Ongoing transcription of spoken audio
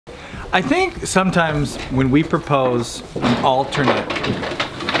I think sometimes when we propose an alternate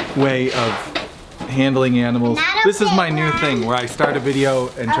way of handling animals, this is my new thing where I start a video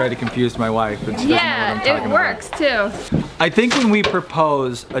and try to confuse my wife and she doesn't know what I'm talking about. Yeah, it works too. I think when we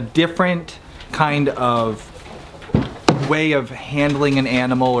propose a different kind of way of handling an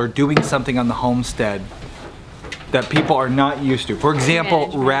animal or doing something on the homestead that people are not used to. For example,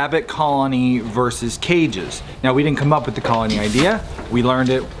 rabbit colony versus cages. Now, we didn't come up with the colony idea. We learned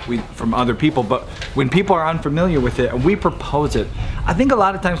it from other people, but when people are unfamiliar with it and we propose it, I think a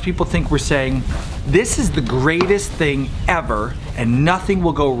lot of times people think we're saying, this is the greatest thing ever and nothing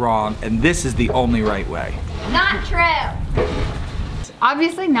will go wrong and this is the only right way. Not true.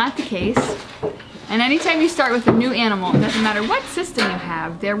 Obviously not the case. And anytime you start with a new animal, it doesn't matter what system you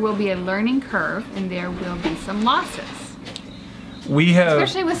have, there will be a learning curve and there will be some losses. We have...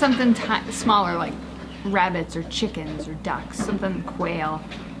 Especially with something smaller like rabbits or chickens or ducks, something quail,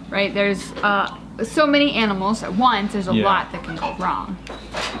 right? There's so many animals at once, there's a lot that can go wrong.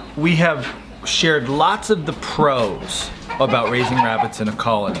 We have shared lots of the pros about raising rabbits in a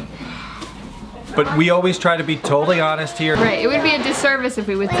colony. But we always try to be totally honest here. Right, it would be a disservice if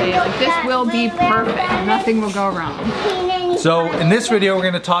we would say, like, this will be perfect, nothing will go wrong. So in this video, we're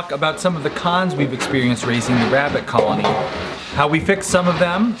gonna talk about some of the cons we've experienced raising the rabbit colony, how we fixed some of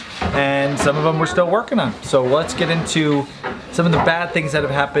them, and some of them we're still working on. So let's get into some of the bad things that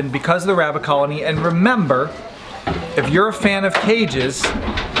have happened because of the rabbit colony. And remember, if you're a fan of cages,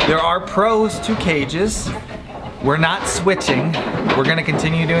 there are pros to cages. We're not switching. We're gonna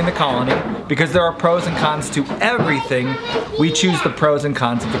continue doing the colony because there are pros and cons to everything. We choose the pros and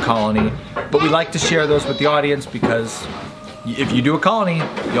cons of the colony, but we like to share those with the audience because if you do a colony,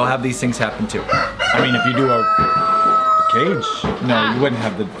 you'll have these things happen too. I mean, if you do a cage, no, you wouldn't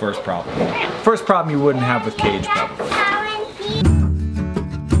have the first problem. First problem you wouldn't have with cage probably.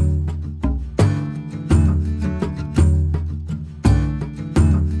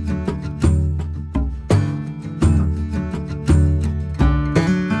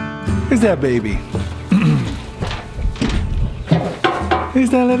 Who's that baby? Who's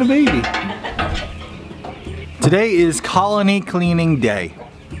that little baby? Today is colony cleaning day,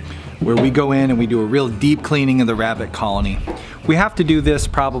 where we go in and we do a real deep cleaning of the rabbit colony. We have to do this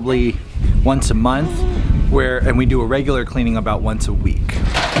probably once a month, and we do a regular cleaning about once a week.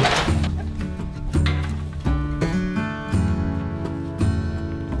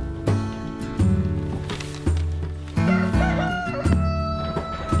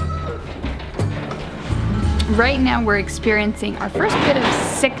 Right now we're experiencing our first bit of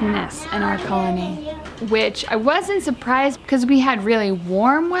sickness in our colony, which I wasn't surprised because we had really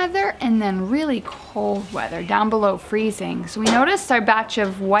warm weather and then really cold weather, down below freezing. So we noticed our batch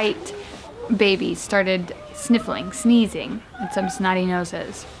of white babies started sniffling, sneezing, and some snotty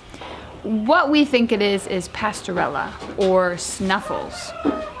noses. What we think it is Pastorella or snuffles.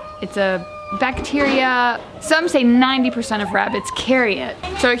 It's a bacteria. Some say 90% of rabbits carry it.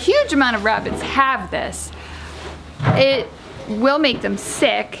 So a huge amount of rabbits have this. It will make them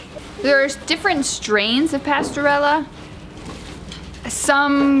sick. There's different strains of Pastorella.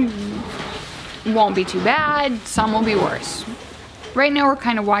 Some won't be too bad, some will be worse. Right now we're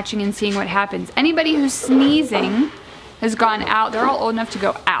kind of watching and seeing what happens. Anybody who's sneezing has gone out. They're all old enough to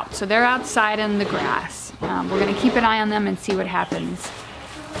go out, so they're outside in the grass. We're gonna keep an eye on them and see what happens.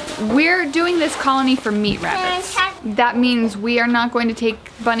 We're doing this colony for meat rabbits. That means we are not going to take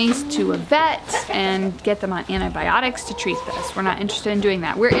bunnies to a vet and get them on antibiotics to treat this. We're not interested in doing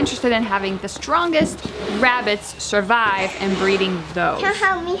that. We're interested in having the strongest rabbits survive and breeding those. Can you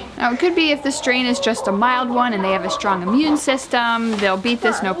help me? Now it could be if the strain is just a mild one and they have a strong immune system, they'll beat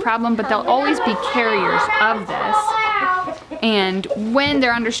this no problem, but they'll always be carriers of this. And when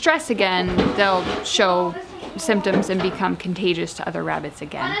they're under stress again, they'll show symptoms and become contagious to other rabbits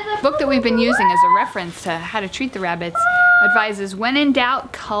again. The book that we've been using as a reference to how to treat the rabbits advises, when in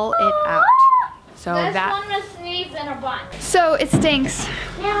doubt, cull it out. So This that. one was sneezed in a bunch. So it stinks.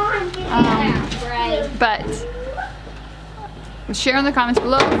 But share in the comments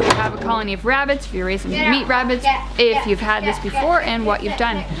below if you have a colony of rabbits, if you're raising meat rabbits, if you've had this before, and what you've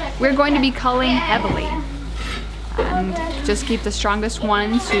done. We're going to be culling heavily. And just keep the strongest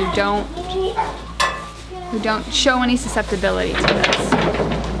ones who don't show any susceptibility to this.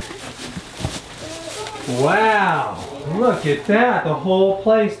 Wow, look at that. The whole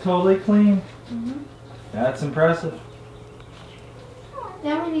place totally clean. That's impressive.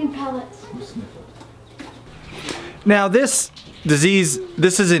 Now we need pellets. Now this disease,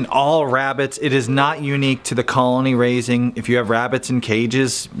 this is in all rabbits. It is not unique to the colony raising. If you have rabbits in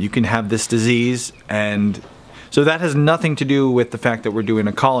cages, you can have this disease. And So that has nothing to do with the fact that we're doing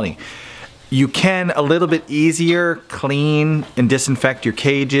a colony. You can a little bit easier clean and disinfect your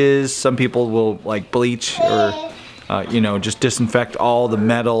cages. Some people will like bleach or you know, just disinfect all the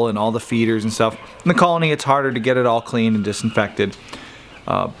metal and all the feeders and stuff. In the colony, it's harder to get it all clean and disinfected.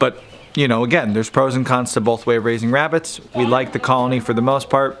 But you know, again, there's pros and cons to both way of raising rabbits. We like the colony for the most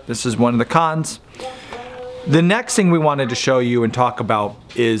part. This is one of the cons. The next thing we wanted to show you and talk about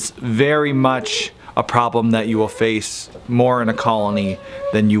is very much a problem that you will face more in a colony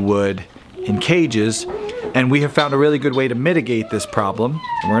than you would in cages, and we have found a really good way to mitigate this problem,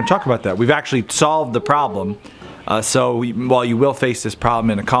 and we're going to talk about that. We've actually solved the problem, so while you will face this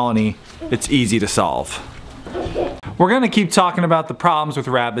problem in a colony, it's easy to solve. We're going to keep talking about the problems with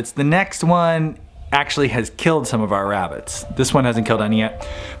rabbits. The next one actually has killed some of our rabbits. This one hasn't killed any yet.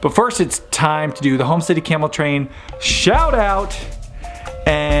 But first it's time to do the Homesteady Camel Train shout out,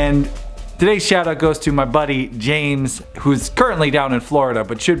 and today's shout out goes to my buddy James, who's currently down in Florida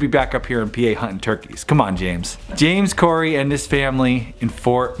but should be back up here in PA hunting turkeys. Come on, James. James Corey and his family in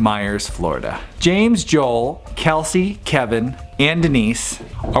Fort Myers, Florida. James, Joel, Kelsey, Kevin, and Denise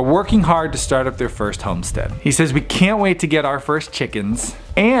are working hard to start up their first homestead. He says we can't wait to get our first chickens,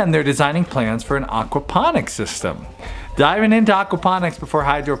 and they're designing plans for an aquaponics system. Diving into aquaponics before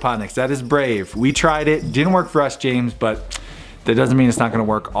hydroponics, that is brave. We tried it, didn't work for us, James, but that doesn't mean it's not gonna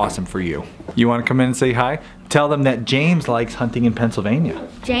work awesome for you. You wanna come in and say hi? Tell them that James likes hunting in Pennsylvania.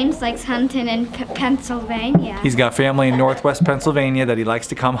 James likes hunting in Pennsylvania. He's got family in Northwest Pennsylvania that he likes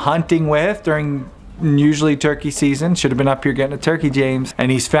to come hunting with during usually turkey season. Should have been up here getting a turkey, James.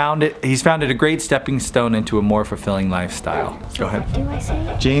 And he's found it a great stepping stone into a more fulfilling lifestyle. Go ahead. What do I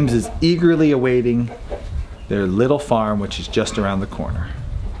say? James is eagerly awaiting their little farm, which is just around the corner.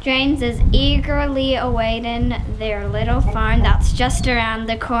 James is eagerly awaiting their little farm that's just around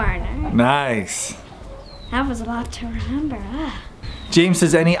the corner. Nice. That was a lot to remember. James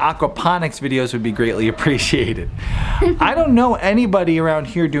says any aquaponics videos would be greatly appreciated. I don't know anybody around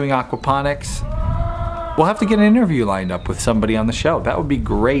here doing aquaponics. We'll have to get an interview lined up with somebody on the show. That would be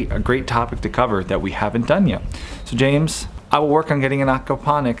great, a great topic to cover that we haven't done yet. So James, I will work on getting an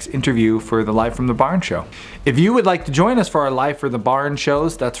aquaponics interview for the Live from the Barn show. If you would like to join us for our Live from the Barn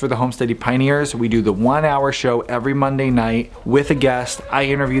shows, that's for the Homesteady Pioneers. We do the 1 hour show every Monday night with a guest. I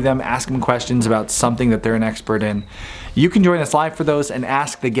interview them, ask them questions about something that they're an expert in. You can join us live for those and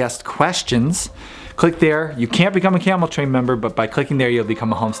ask the guest questions. Click there. You can't become a Camel Train member, but by clicking there, you'll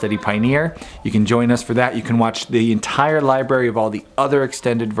become a Homesteady Pioneer. You can join us for that. You can watch the entire library of all the other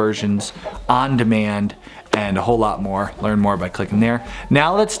extended versions on demand and a whole lot more. Learn more by clicking there.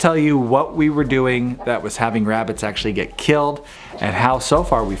 Now let's tell you what we were doing that was having rabbits actually get killed and how so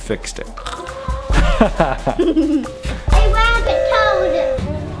far we fixed it. A rabbit told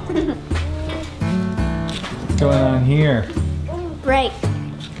him. What's going on here? Break.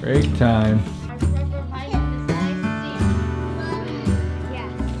 Break time.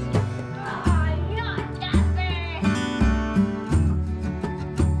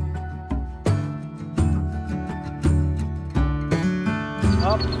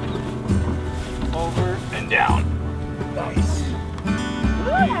 Up, over, and down. Nice.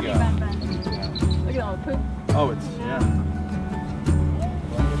 There you go. Look at all the poop. Oh, it's, yeah.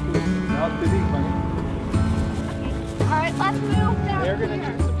 Alright, let's move down. They're gonna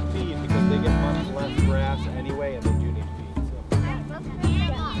need some feed because they get much less grass anyway, and they do need feed. So. Let's move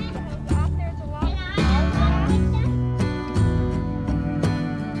down. Up there's a lot of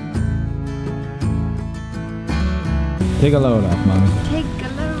Take a load off, Mommy. Take a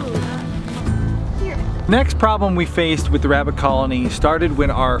load off. Here. Next problem we faced with the rabbit colony started when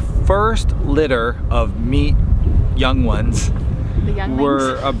our first litter of meat young ones The younglings.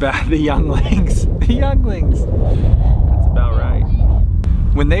 were about the younglings. The younglings. That's about right.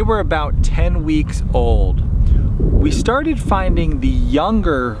 When they were about 10 weeks old, we started finding the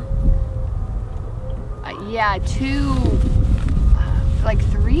younger. Yeah, like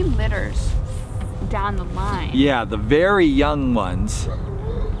 3 litters down the line. Yeah, the very young ones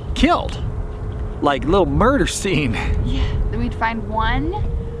killed. Like little murder scene. Yeah. Then we'd find one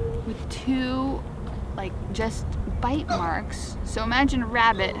with 2 like just bite marks. So imagine a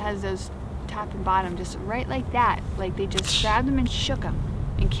rabbit has those top and bottom just right like that. Like they just grabbed them and shook them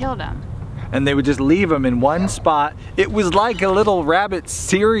and killed them. And they would just leave them in one spot. It was like a little rabbit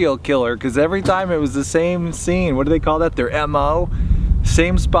serial killer because every time it was the same scene. What do they call that? Their MO?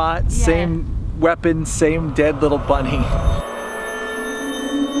 Same spot, Yeah. same weapon, same dead little bunny.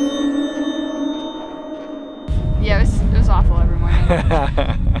 Yeah, it was awful every morning.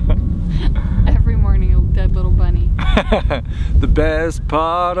 Every morning, a dead little bunny. The best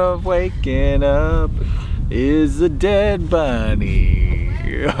part of waking up. is a dead bunny.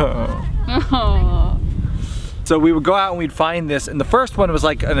 Oh. So we would go out and we'd find this, and the first one was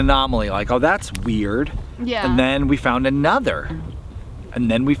like an anomaly, like, oh, that's weird. Yeah. And then we found another. And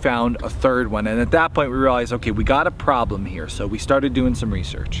then we found a third one, and at that point we realized, okay, we got a problem here. So we started doing some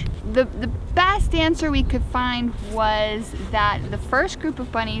research. The best answer we could find was that the first group of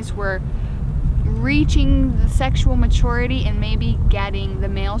bunnies were reaching the sexual maturity and maybe the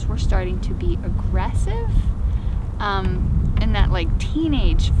males were starting to be aggressive in that like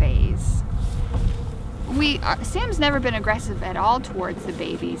teenage phase. Sam's never been aggressive at all towards the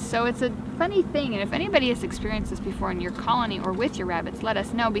babies, so it's a funny thing, and if anybody has experienced this before in your colony or with your rabbits, let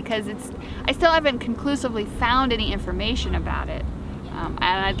us know, because I still haven't conclusively found any information about it, and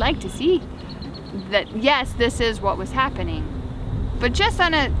I'd like to see that, yes, this is what was happening. But just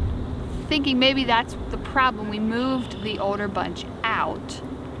on a thinking maybe that's the problem, we moved the older bunch out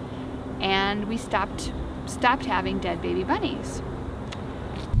and we stopped having dead baby bunnies.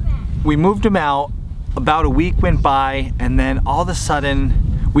 We moved them out. About a week went by, and then all of a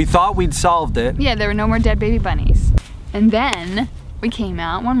sudden, we thought we'd solved it. Yeah, there were no more dead baby bunnies. And then we came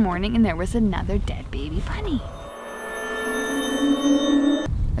out one morning and there was another dead baby bunny.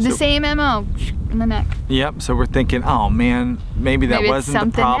 The same MO in the neck. Yep, so we're thinking, oh man, maybe that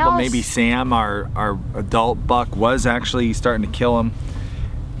wasn't the problem. Else. Maybe Sam, our adult buck, was actually starting to kill him.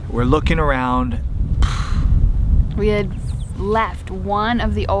 We're looking around. We had left one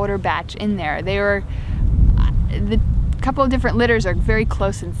of the older batch in there. They were, the couple of different litters are very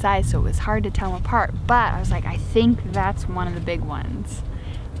close in size, so it was hard to tell them apart, but I was like, I think that's one of the big ones.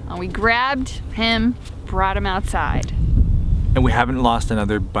 We grabbed him, brought him outside. And we haven't lost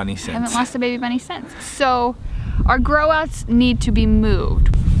another bunny since. Haven't lost a baby bunny since. So our grow outs need to be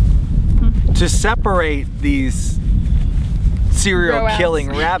moved. To separate these serial killing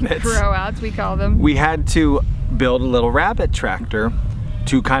rabbits, grow outs we call them, we had to build a little rabbit tractor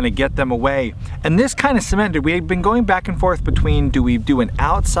to kind of get them away. And this kind of cemented, we had been going back and forth between, do we do an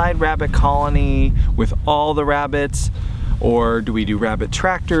outside rabbit colony with all the rabbits, or do we do rabbit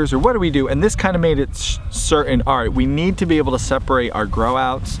tractors, or what do we do? And this kind of made it certain, all right, we need to be able to separate our grow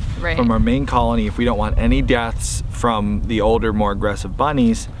outs from our main colony if we don't want any deaths from the older, more aggressive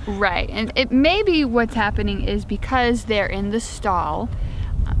bunnies. Right, and it may be what's happening is because they're in the stall,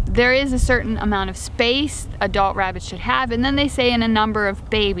 there is a certain amount of space adult rabbits should have, and then they say in a number of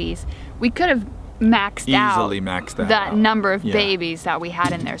babies. We could have maxed out that number of babies that we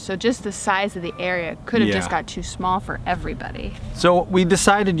had in there, so just the size of the area could have just got too small for everybody. So we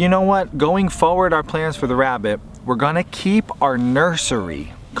decided, you know what, going forward, our plans for the rabbit, we're gonna keep our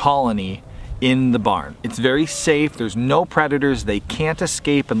nursery colony in the barn. It's very safe, there's no predators, they can't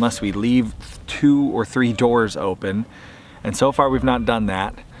escape unless we leave 2 or 3 doors open. And so far we've not done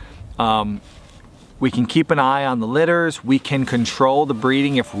that. We can keep an eye on the litters. We can control the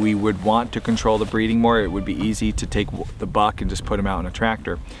breeding if we would want to control the breeding more. It would be easy to take the buck and just put him out in a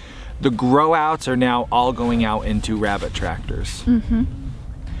tractor. The grow outs are now all going out into rabbit tractors.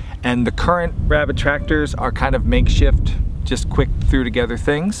 And the current rabbit tractors are kind of makeshift, just quick threw together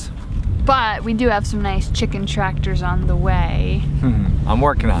things. But we do have some nice chicken tractors on the way. I'm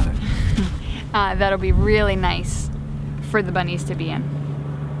working on it. That'll be really nice for the bunnies to be in.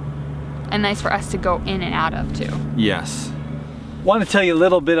 And nice for us to go in and out of too. Yes. Want to tell you a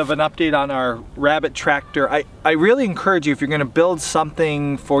little bit of an update on our rabbit tractor. I really encourage you, if you're going to build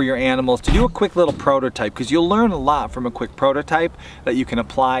something for your animals, to do a quick little prototype, because you'll learn a lot from a quick prototype that you can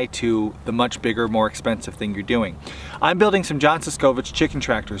apply to the much bigger, more expensive thing you're doing. I'm building some John Siskovich chicken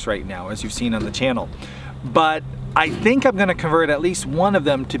tractors right now, as you've seen on the channel. But I think I'm going to convert at least one of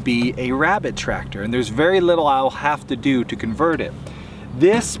them to be a rabbit tractor, and there's very little I'll have to do to convert it.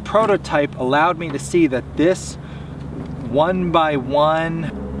 This prototype allowed me to see that this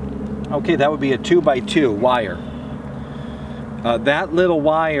 1x1, okay, that would be a 2x2 wire. That little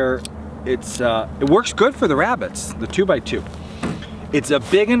wire, it works good for the rabbits, the 2x2. It's a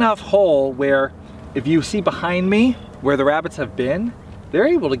big enough hole where, if you see behind me where the rabbits have been, they're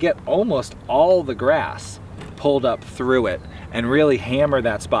able to get almost all the grass pulled up through it and really hammer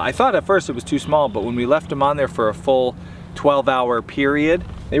that spot. I thought at first it was too small, but when we left them on there for a full 12-hour period,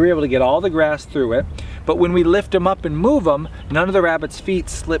 they were able to get all the grass through it. But when we lift them up and move them, none of the rabbits' feet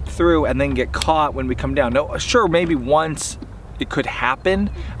slip through and then get caught when we come down. No, sure, maybe once it could happen.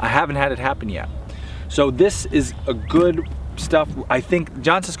 I haven't had it happen yet. So this is a good stuff. I think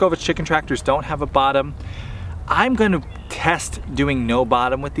John Siskovich chicken tractors don't have a bottom. I'm going to test doing no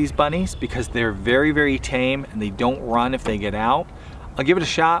bottom with these bunnies because they're very, very tame and they don't run if they get out. I'll give it a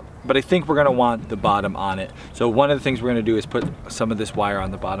shot, but I think we're gonna want the bottom on it. So one of the things we're gonna do is put some of this wire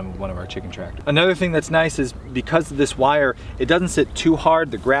on the bottom of one of our chicken tractors. Another thing that's nice is because of this wire, it doesn't sit too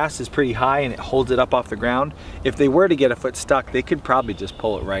hard. The grass is pretty high and it holds it up off the ground. If they were to get a foot stuck, they could probably just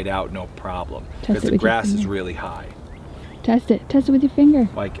pull it right out, no problem. Because the grass is really high. Test it with your finger.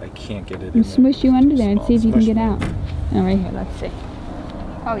 Like I can't get it in there. Smush you under there and see if you can get out. Oh, right here, let's see.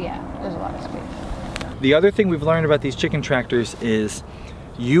 Oh yeah, there's a lot of space. The other thing we've learned about these chicken tractors is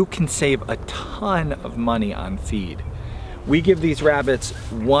you can save a ton of money on feed. We give these rabbits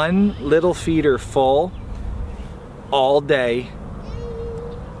one little feeder full all day.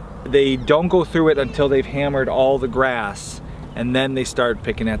 They don't go through it until they've hammered all the grass, and then they start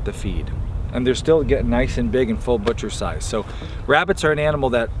picking at the feed. And they're still getting nice and big and full butcher size. So rabbits are an animal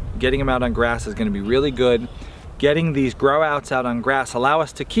that getting them out on grass is gonna be really good. Getting these grow outs out on grass allow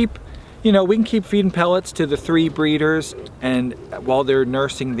us to keep, you know, we can keep feeding pellets to the 3 breeders and while they're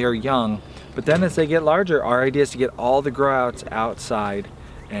nursing their young. But then as they get larger, our idea is to get all the grow outs outside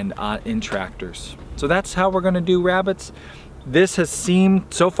and in tractors. So that's how we're gonna do rabbits. This has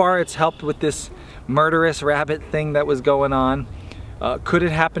seemed, so far it's helped with this murderous rabbit thing that was going on. Could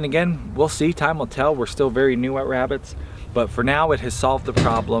it happen again? We'll see, time will tell. We're still very new at rabbits, but for now it has solved the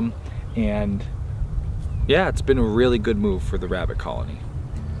problem, and yeah, it's been a really good move for the rabbit colony.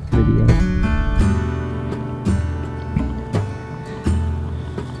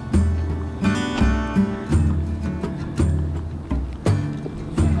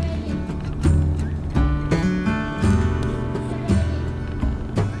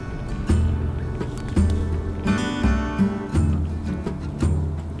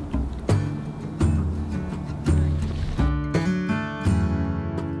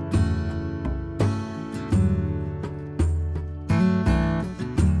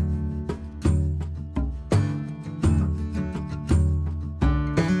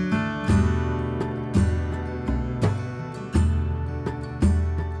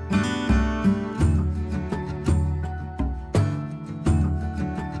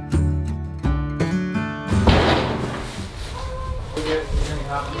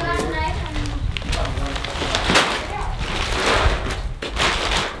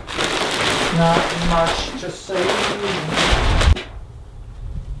 Not much to say.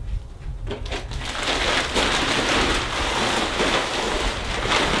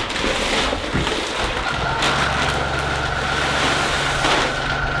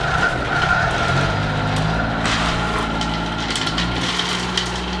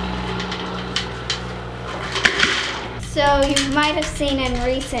 So you might have seen in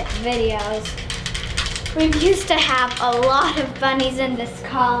recent videos, we used to have a lot of bunnies in this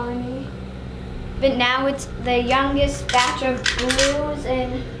colony. But now it's the youngest batch of blues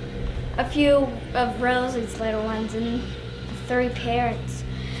and a few of Rosie's little ones and 3 parents.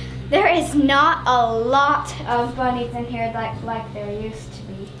 There is not a lot of bunnies in here like there used to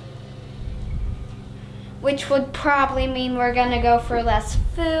be. Which would probably mean we're gonna go for less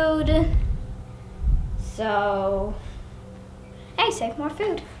food. So, hey, save more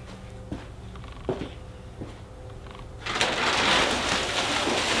food.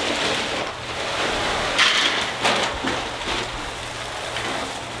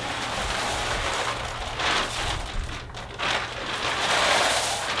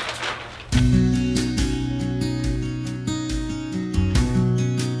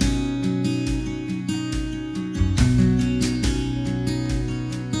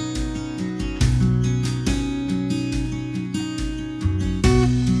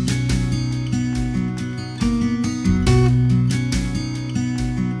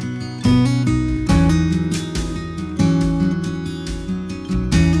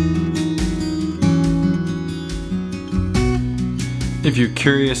 If you're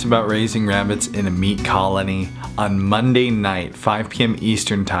curious about raising rabbits in a meat colony, on Monday night, 5 p.m.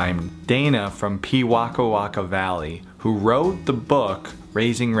 Eastern Time, Dana from Pewakawaka Valley, who wrote the book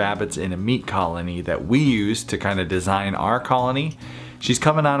Raising Rabbits in a Meat Colony that we used to kind of design our colony, she's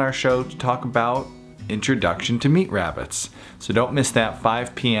coming on our show to talk about introduction to meat rabbits. So don't miss that,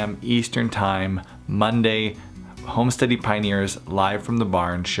 5 p.m. Eastern Time, Monday, Homesteady Pioneers live from the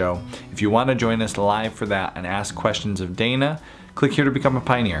barn show. If you want to join us live for that and ask questions of Dana, click here to become a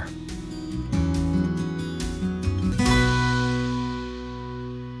pioneer.